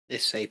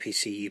This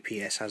APC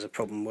UPS has a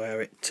problem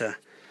where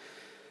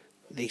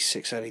these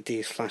 6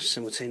 LEDs flash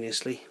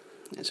simultaneously.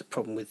 It's a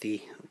problem with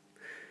the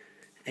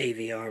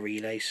AVR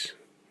relays.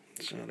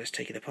 So let's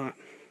take it apart.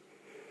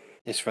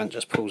 This front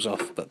just pulls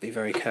off, but be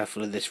very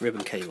careful of this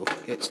ribbon cable.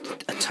 It's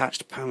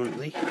attached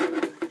permanently.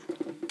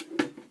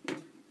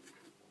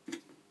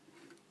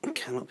 It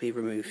cannot be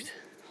removed,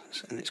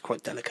 and it's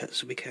quite delicate,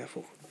 so be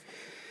careful.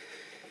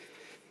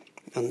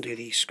 Undo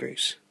these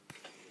screws.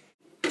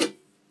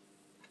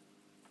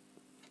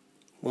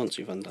 Once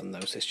you've undone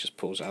those, this just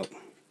pulls out.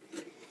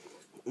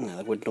 Now,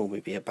 there would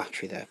normally be a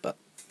battery there, but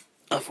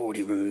I've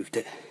already removed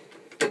it.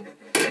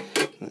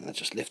 And that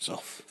just lifts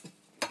off.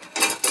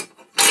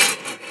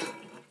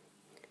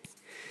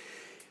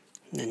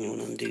 And then you'll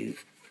undo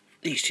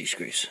these 2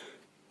 screws.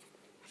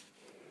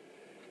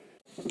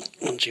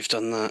 Once you've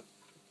done that,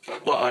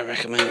 what I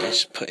recommend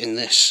is putting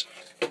this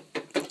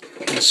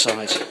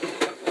inside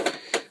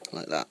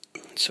like that,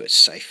 so it's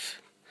safe.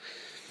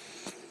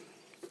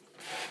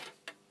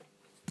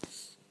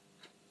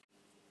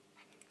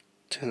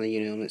 Turn the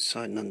unit on its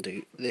side and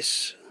undo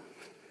this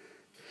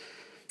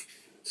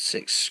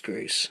 6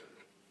 screws.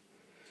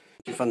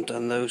 If you've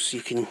undone those,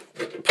 you can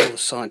pull the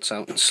sides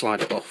out and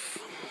slide it off.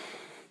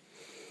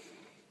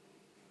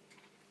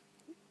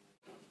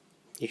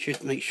 You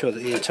should make sure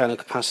that the internal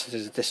capacitor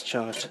is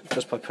discharged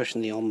just by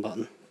pushing the on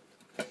button,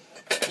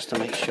 just to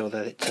make sure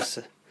that it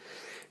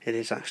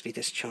is actually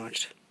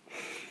discharged.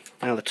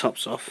 Now the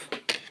top's off,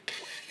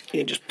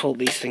 you just pull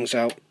these things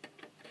out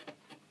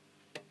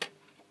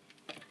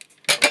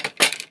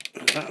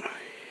like that.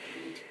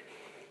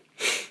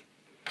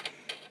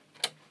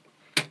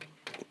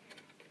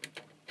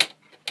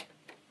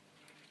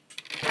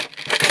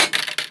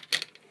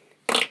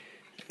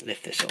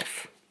 Lift this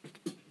off.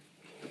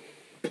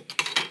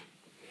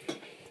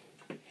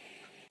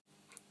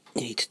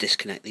 You need to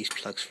disconnect these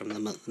plugs from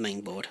the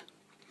main board.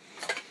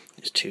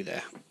 There's 2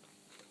 there.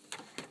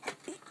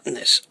 And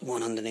there's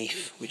 1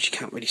 underneath, which you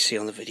can't really see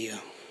on the video.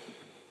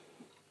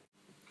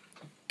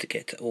 To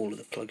get to all of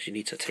the plugs, you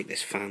need to take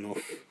this fan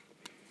off.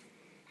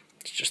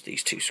 It's just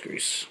these 2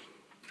 screws.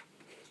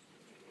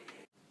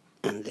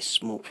 And this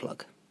small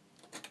plug.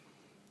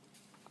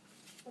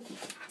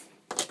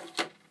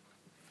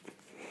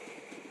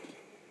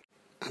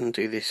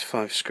 Undo these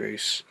 5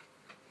 screws.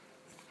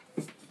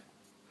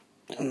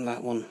 And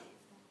that one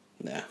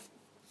there.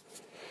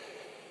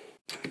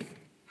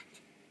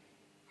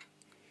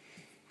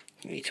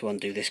 You need to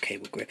undo this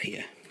cable grip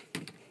here.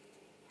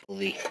 Pull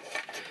the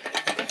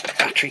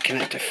battery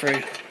connector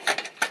through.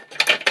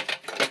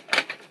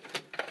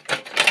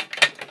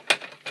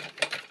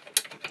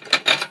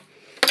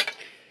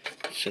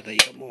 So that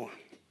you've got more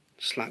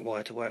slack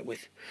wire to work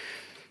with.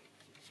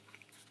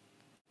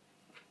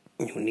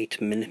 You'll need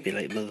to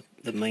manipulate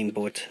the main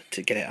board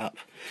to get it up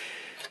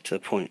to the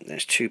point.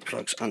 There's 2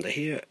 plugs under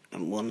here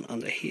and 1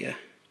 under here.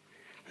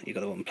 You've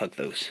got to unplug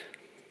those.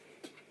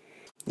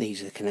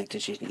 These are the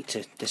connectors you need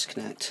to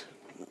disconnect.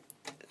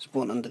 There's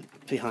 1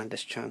 behind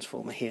this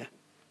transformer here,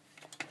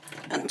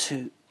 and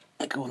 2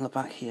 that go on the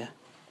back here,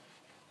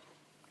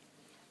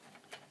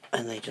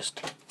 and they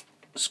just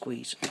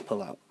squeeze and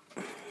pull out.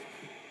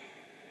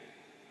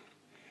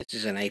 This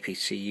is an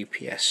APC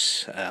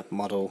UPS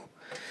model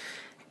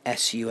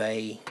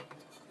SUA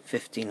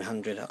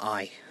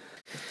 1500i,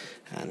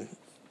 and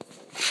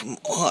from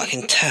what I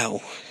can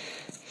tell,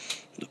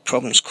 the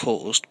problem's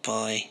caused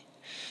by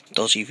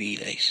dodgy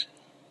relays.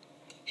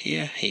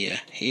 Here, here,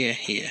 here,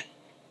 here,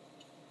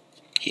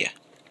 here.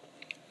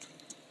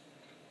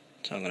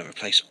 So I'm going to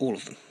replace all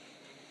of them.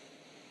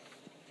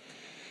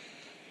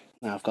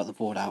 Now I've got the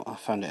board out, I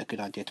found it a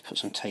good idea to put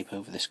some tape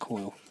over this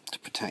coil to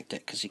protect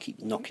it, because you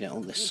keep knocking it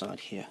on this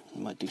side here.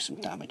 You might do some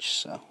damage,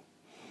 so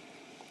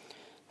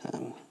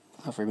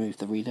I've removed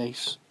the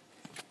relays.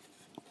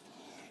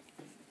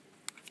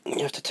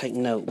 You have to take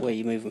note where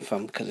you're moving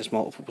from, because there's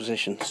multiple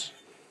positions.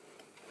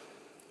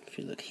 If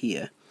you look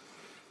here,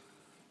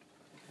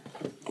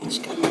 let's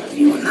get a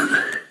view on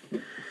that.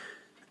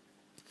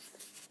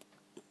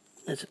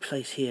 There's a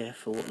place here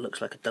for what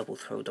looks like a double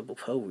throw, double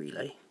pole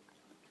relay,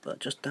 but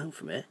just down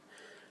from it,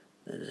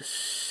 there's a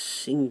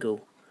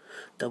single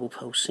double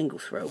pole, single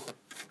throw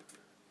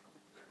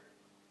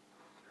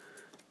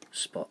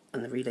spot,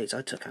 and the relays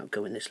I took out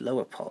go in this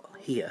lower pot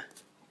here,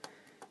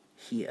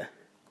 here,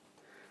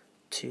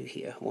 2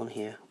 here, 1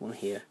 here, 1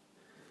 here,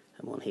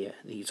 and 1 here.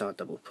 These are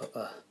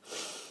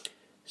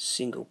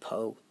single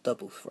pole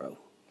double throw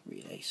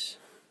relays,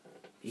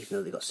 even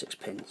though they've got 6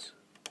 pins,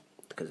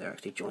 because they're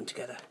actually joined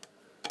together.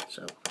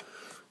 So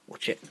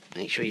watch it,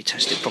 make sure you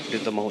test it properly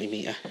with the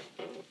multimeter.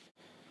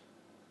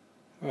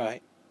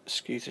 Right,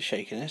 excuse the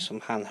shakiness,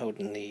 I'm hand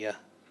holding the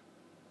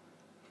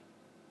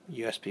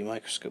USB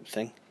microscope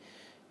thing.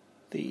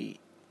 The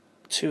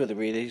 2 of the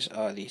relays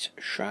are these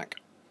Schrack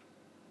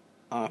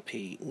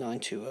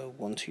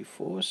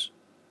RP920124s,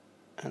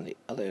 and the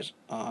others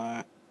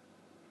are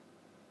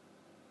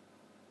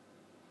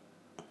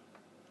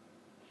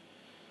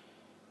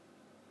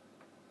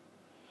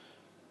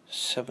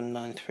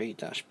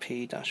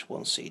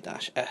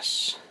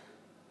 (793-P-1C-S).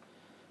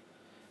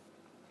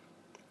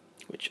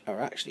 which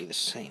are actually the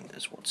same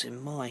as what's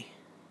in my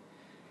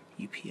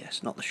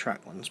UPS, not the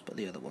Shrek ones, but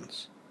the other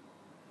ones.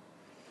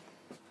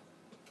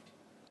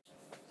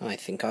 I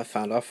think I've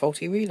found our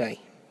faulty relay.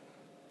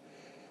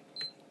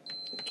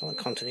 It's on a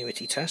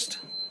continuity test.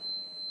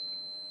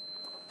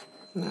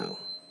 Now,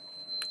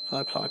 if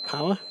I apply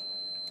power,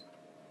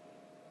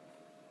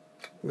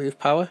 remove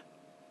power.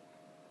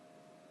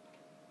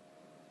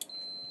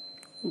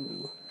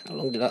 Ooh, how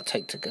long did that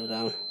take to go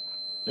down?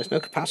 There's no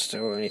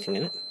capacitor or anything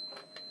in it.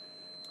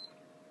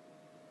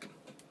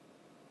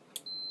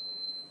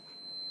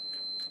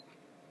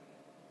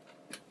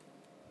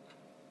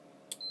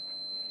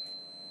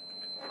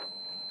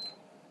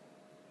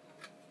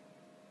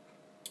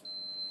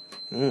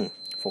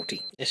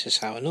 40. This is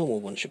how a normal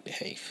one should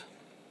behave.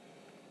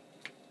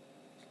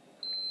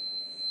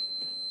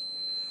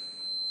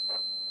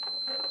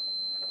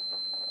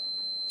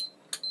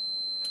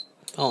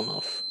 On,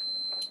 off,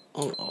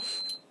 on,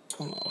 off,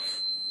 on,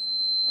 off.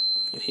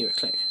 You hear it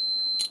click.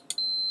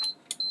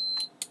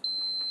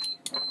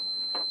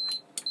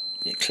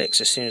 It clicks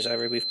as soon as I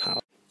remove power.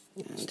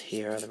 And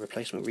here are the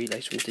replacement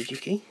relays from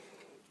DigiKey.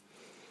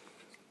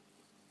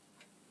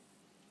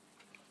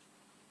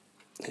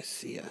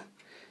 It's the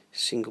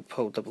single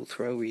pole double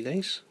throw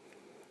relays.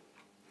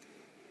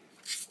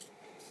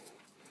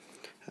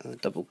 And the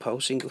double pole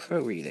single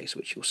throw relays,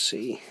 which you'll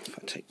see if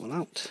I take one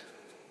out.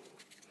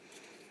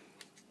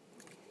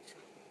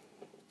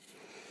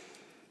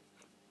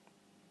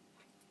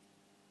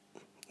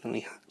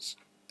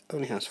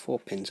 Only has 4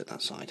 pins at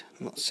that side,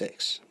 not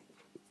 6.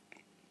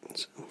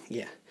 So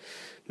yeah,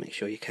 make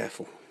sure you're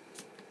careful.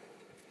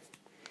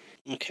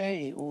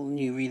 Okay, all the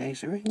new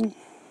relays are in.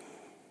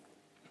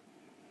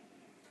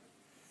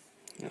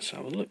 Let's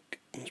have a look.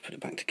 Let's put it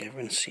back together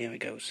and see how it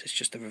goes. It's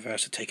just the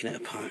reverse of taking it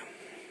apart.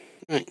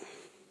 Right,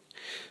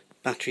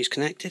 battery's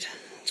connected.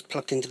 It's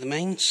plugged into the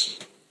mains.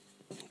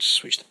 Just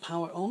switch the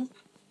power on.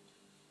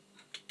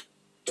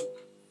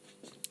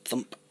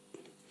 Thump.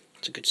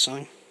 It's a good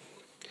sign.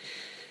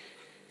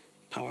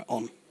 Power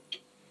on.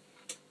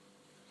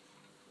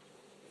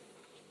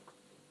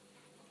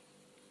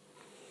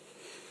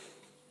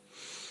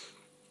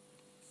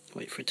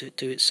 Wait for it to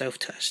do its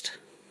self-test.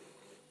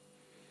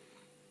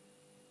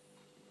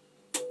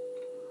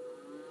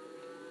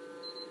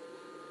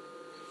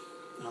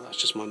 Oh, that's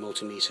just my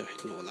multimeter,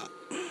 ignore that.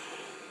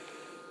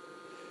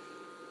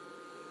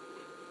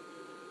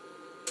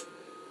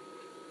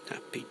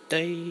 Happy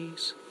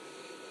days.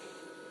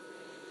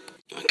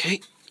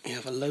 Okay, we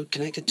have a load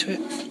connected to it.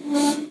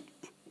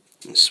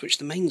 Let's switch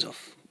the mains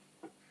off.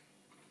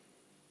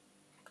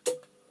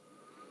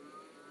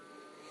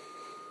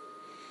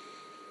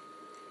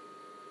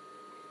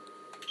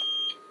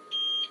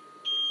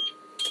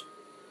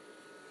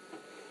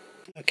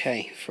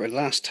 Okay, for a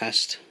last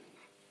test,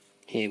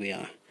 here we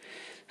are.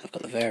 I've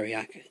got the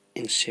Variac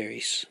in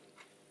series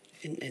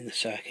in the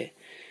circuit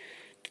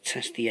to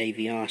test the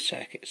AVR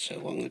circuit. So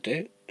what I'm going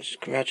to do is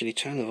gradually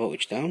turn the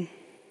voltage down.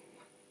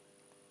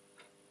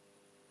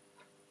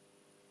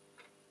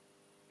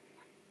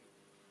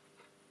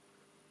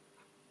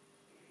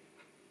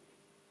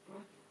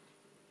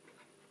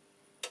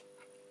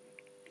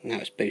 Now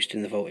it's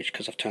boosting the voltage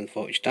because I've turned the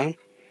voltage down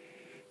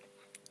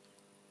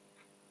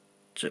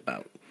to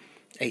about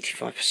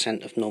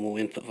 85% of normal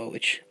input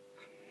voltage.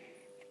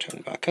 Turn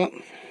it back up.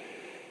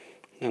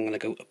 Now I'm going to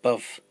go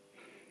above.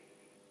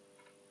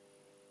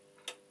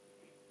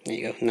 There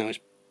you go, now it's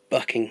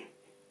bucking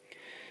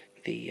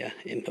the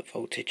input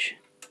voltage.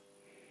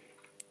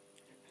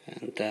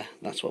 And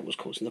that's what was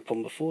causing the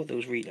problem before,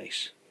 those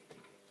relays.